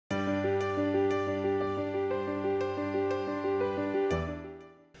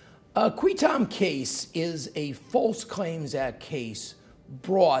A qui tam case is a False Claims Act case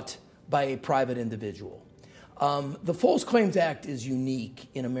brought by a private individual. The False Claims Act is unique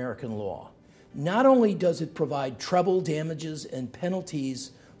in American law. Not only does it provide treble damages and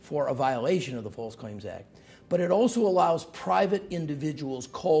penalties for a violation of the False Claims Act, but it also allows private individuals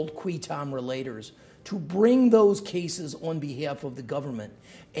called qui tam relators to bring those cases on behalf of the government,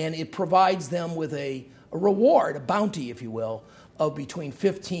 and it provides them with a reward, a bounty, if you will, of between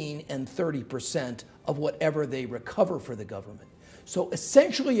 15 and 30% of whatever they recover for the government. So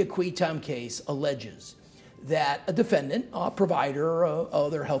essentially a qui tam case alleges that a defendant, a provider,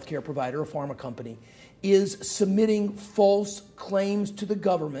 other healthcare provider, a pharma company, is submitting false claims to the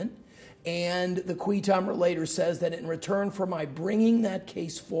government, and the qui tam relator says that in return for my bringing that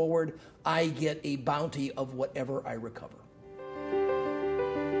case forward, I get a bounty of whatever I recover.